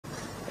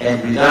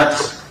And with that,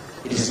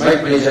 it is my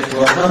pleasure to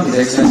welcome His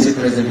Excellency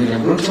President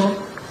William Ruto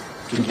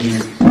to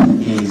give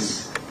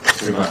his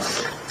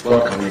remarks.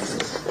 Welcome,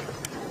 Excellency.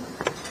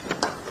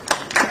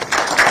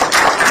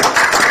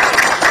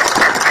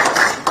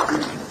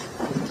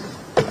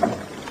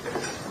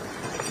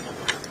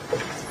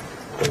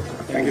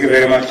 Thank you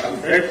very much,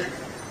 Alfred.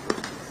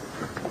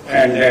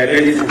 And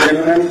ladies and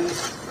gentlemen,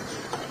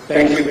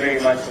 thank you very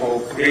much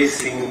for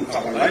gracing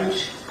our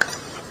lunch.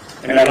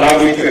 And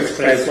allow me to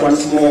express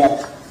once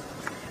more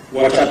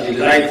what a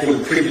delightful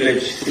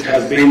privilege it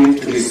has been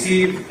to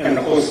receive and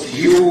host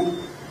you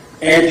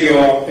and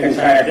your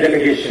entire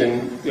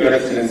delegation, Your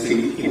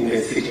Excellency, in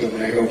the city of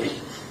Nairobi.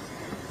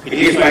 It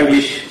is my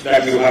wish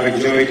that you have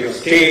enjoyed your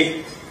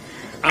stay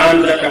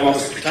and that our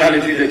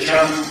hospitality, the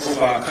charm of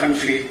our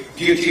country,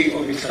 beauty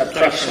of its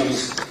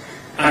attractions,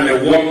 and the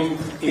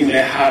warmth in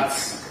the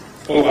hearts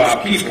of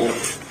our people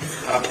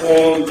have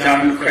all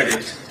done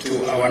credit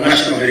to our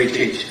national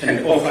heritage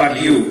and offered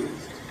you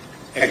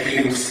a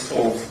glimpse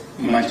of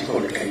magical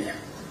Kenya.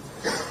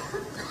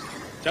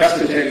 Just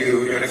to tell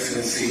you, Your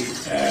Excellency,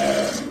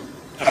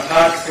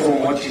 apart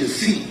from what you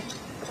see,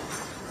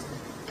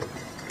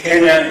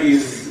 Kenya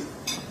is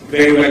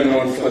very well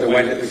known for the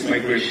wildlife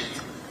migration,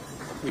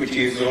 which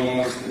is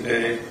almost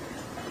the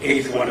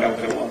 8th wonder of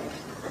the world.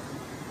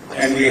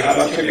 And we have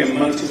actually a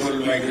multiple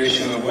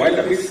migration of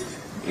wildebeest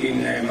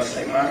in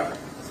Masai Mara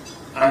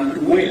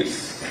and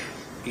whales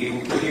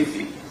in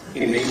Kilifi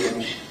in the Indian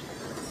Ocean.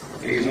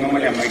 There is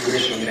normally a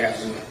migration there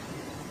as well.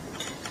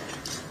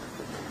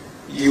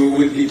 You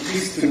will be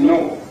pleased to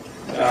know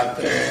that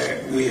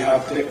we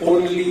have the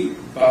only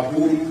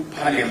baboon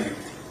parliament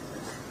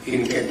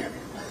in Kenya.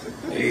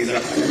 There is a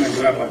parliament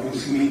where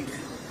baboons meet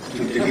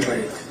to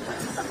deliberate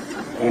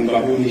on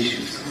baboon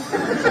issues.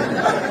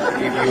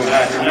 If you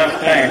had enough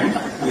time,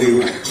 we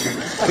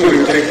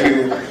will take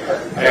you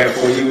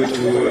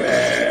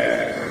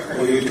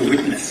for you to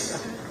witness.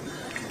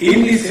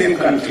 In the same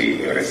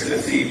country, Your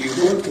Excellency, if you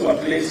go to a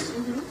place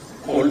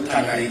called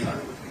Tana River,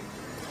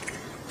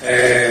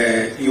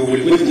 you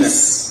will witness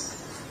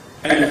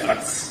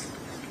elephants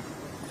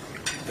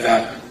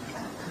that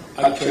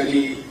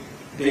actually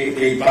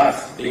they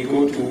bath, they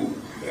go to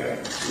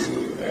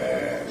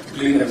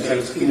clean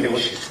themselves in the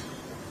ocean.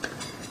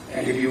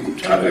 And if you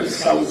travel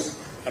south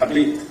a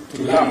bit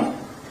to Lamu,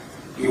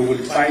 you will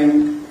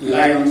find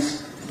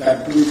lions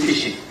that do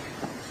fishing.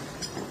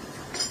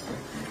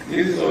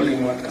 This is all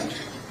in one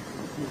country.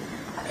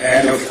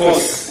 And of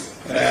course,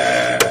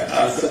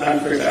 as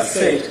Alfred has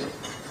said,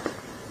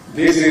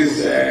 this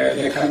is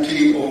the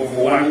country of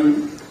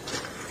one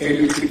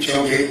Eliud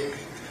Kipchoge,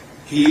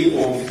 he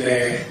of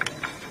the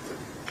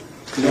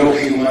no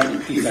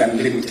human is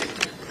unlimited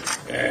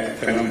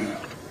phenomenon.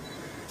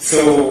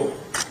 So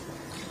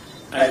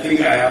I think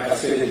I have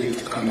persuaded you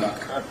to come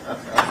back.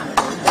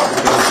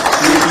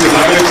 you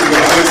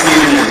haven't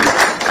seen it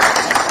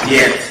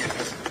yet.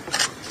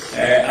 I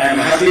am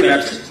happy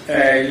that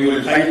you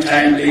will find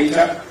time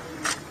later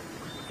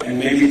and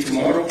maybe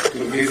tomorrow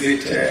to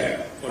visit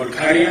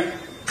Olkaria,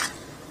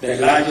 the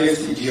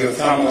largest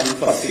geothermal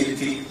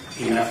facility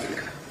in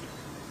Africa.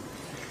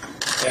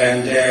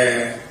 And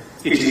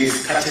it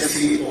is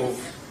courtesy of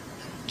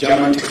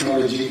German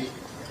technology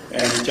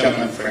and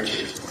German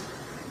friendship.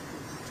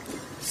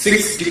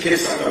 6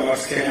 decades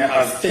afterwards, Kenya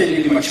has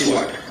steadily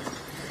matured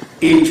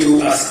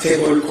into a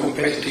stable,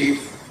 competitive,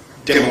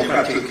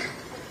 democratic,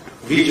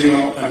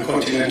 regional and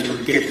continental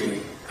gateway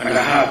and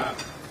a hub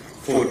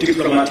for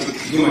diplomatic,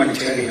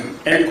 humanitarian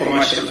and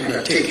commercial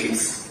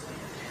undertakings,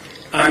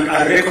 and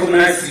a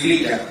recognized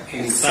leader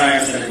in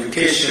science and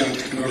education,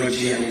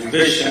 technology and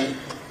innovation,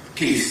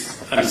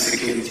 peace and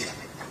security.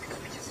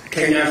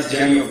 Kenya's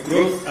journey of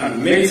growth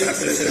and many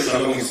successes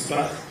along its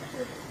path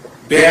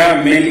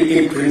bear many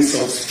imprints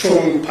of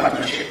strong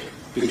partnership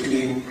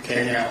between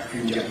Kenya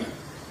and Germany.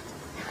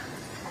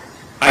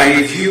 I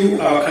review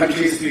our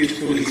country's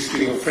beautiful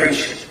history of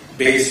friendship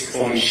based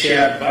on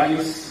shared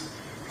values,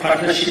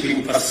 partnership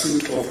in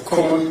pursuit of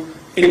common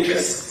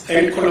interests,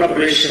 and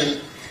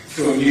collaboration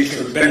through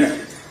mutual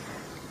benefit,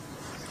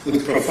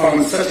 with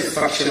profound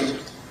satisfaction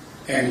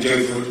and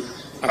joyful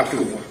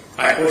approval.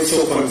 I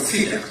also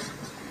consider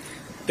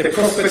the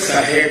prospects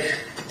ahead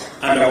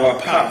and our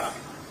path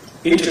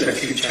into the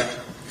future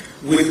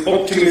with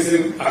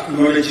optimism,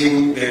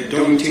 acknowledging the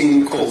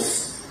daunting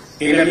course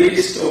in the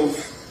midst of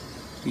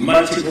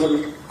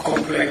multiple,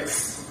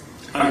 complex,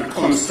 and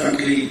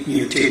constantly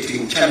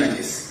mutating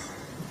challenges,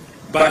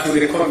 but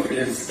with the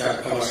confidence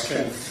that our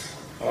strength,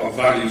 our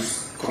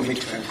values,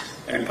 commitment,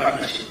 and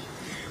partnership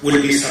will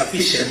be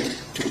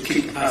sufficient to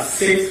keep us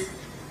safe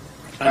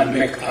and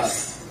make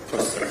us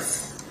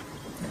prosperous.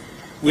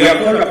 We are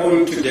called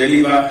upon to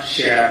deliver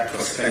shared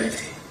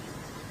prosperity,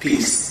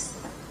 peace,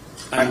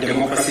 and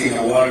democracy in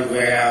a world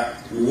where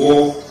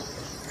war,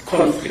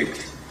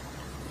 conflict,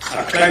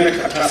 a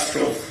climate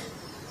catastrophe,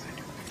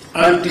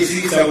 and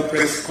disease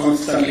outbreaks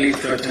constantly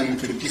threaten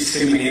to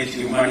disseminate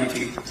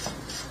humanity,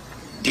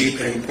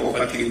 deepen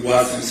poverty,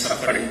 worsen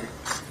suffering,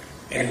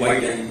 and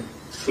widen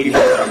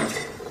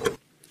inequality.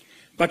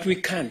 But we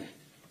can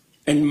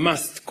and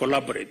must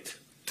collaborate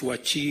to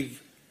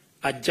achieve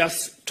a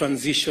just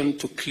transition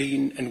to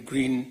clean and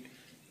green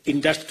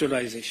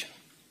industrialization,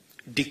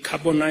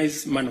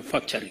 decarbonize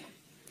manufacturing,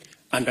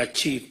 and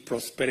achieve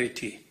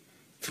prosperity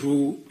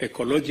through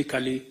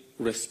ecologically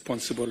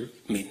responsible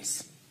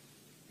means.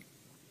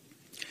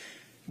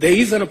 There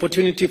is an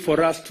opportunity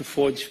for us to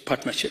forge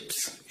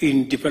partnerships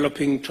in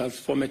developing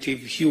transformative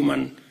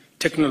human,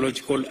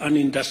 technological, and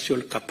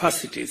industrial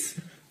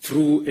capacities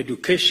through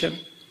education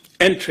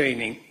and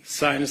training,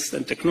 science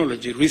and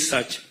technology,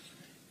 research,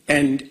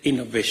 and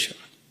innovation.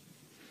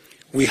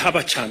 We have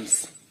a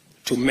chance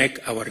to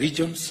make our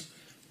regions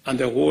and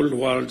the whole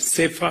world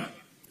safer,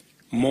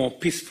 more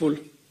peaceful,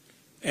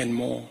 and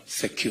more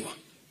secure.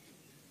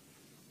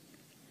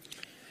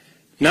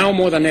 Now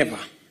more than ever,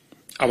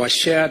 our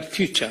shared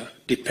future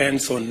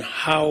depends on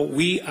how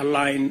we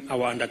align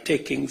our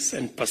undertakings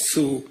and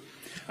pursue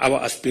our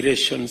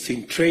aspirations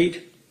in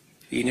trade,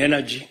 in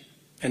energy,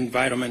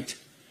 environment,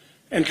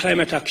 and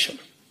climate action,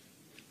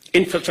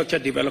 infrastructure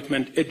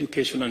development,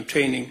 education and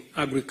training,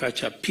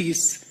 agriculture,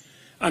 peace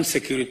and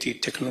security,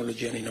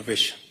 technology and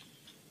innovation.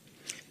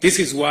 This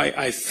is why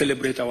I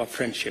celebrate our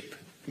friendship,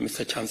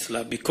 Mr.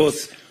 Chancellor,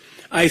 because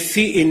I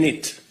see in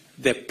it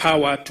the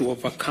power to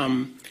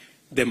overcome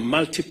the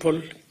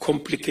multiple,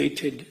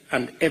 complicated,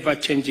 and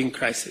ever-changing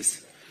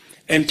crises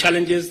and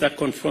challenges that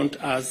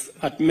confront us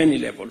at many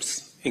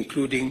levels,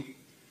 including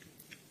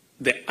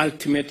the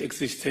ultimate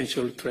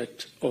existential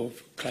threat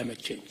of climate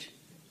change.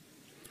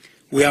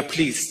 We are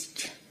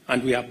pleased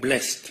and we are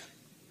blessed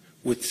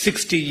with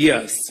 60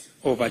 years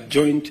of a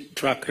joint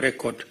track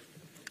record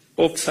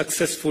of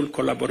successful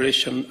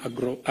collaboration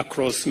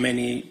across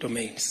many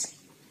domains,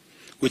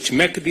 which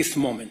make this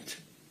moment,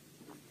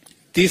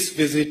 this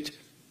visit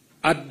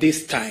at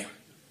this time,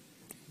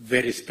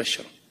 very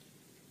special.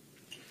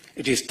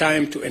 It is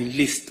time to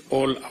enlist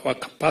all our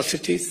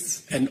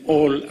capacities and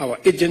all our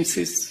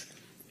agencies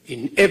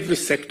in every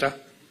sector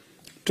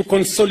to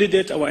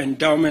consolidate our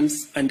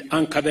endowments and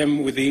anchor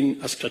them within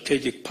a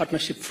strategic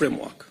partnership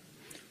framework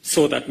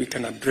so that we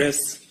can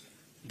address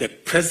the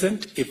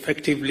present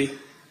effectively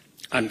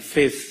and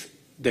face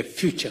the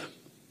future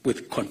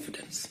with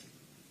confidence.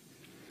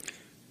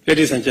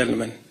 Ladies and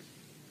gentlemen,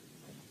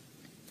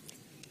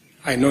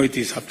 I know it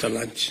is after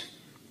lunch.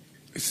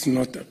 It's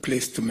not a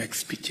place to make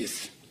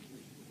speeches.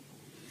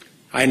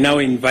 I now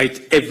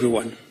invite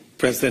everyone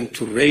present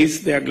to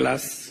raise their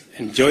glass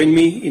and join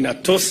me in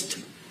a toast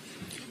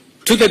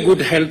to the good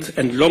health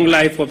and long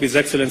life of His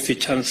Excellency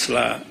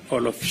Chancellor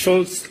Olaf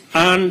Scholz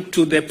and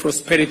to the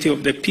prosperity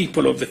of the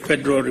people of the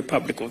Federal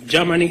Republic of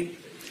Germany,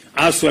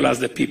 as well as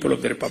the people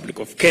of the Republic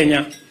of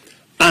Kenya,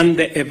 and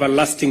the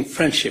everlasting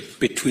friendship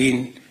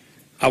between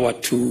our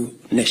two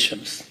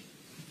nations.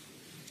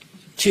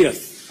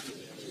 Cheers.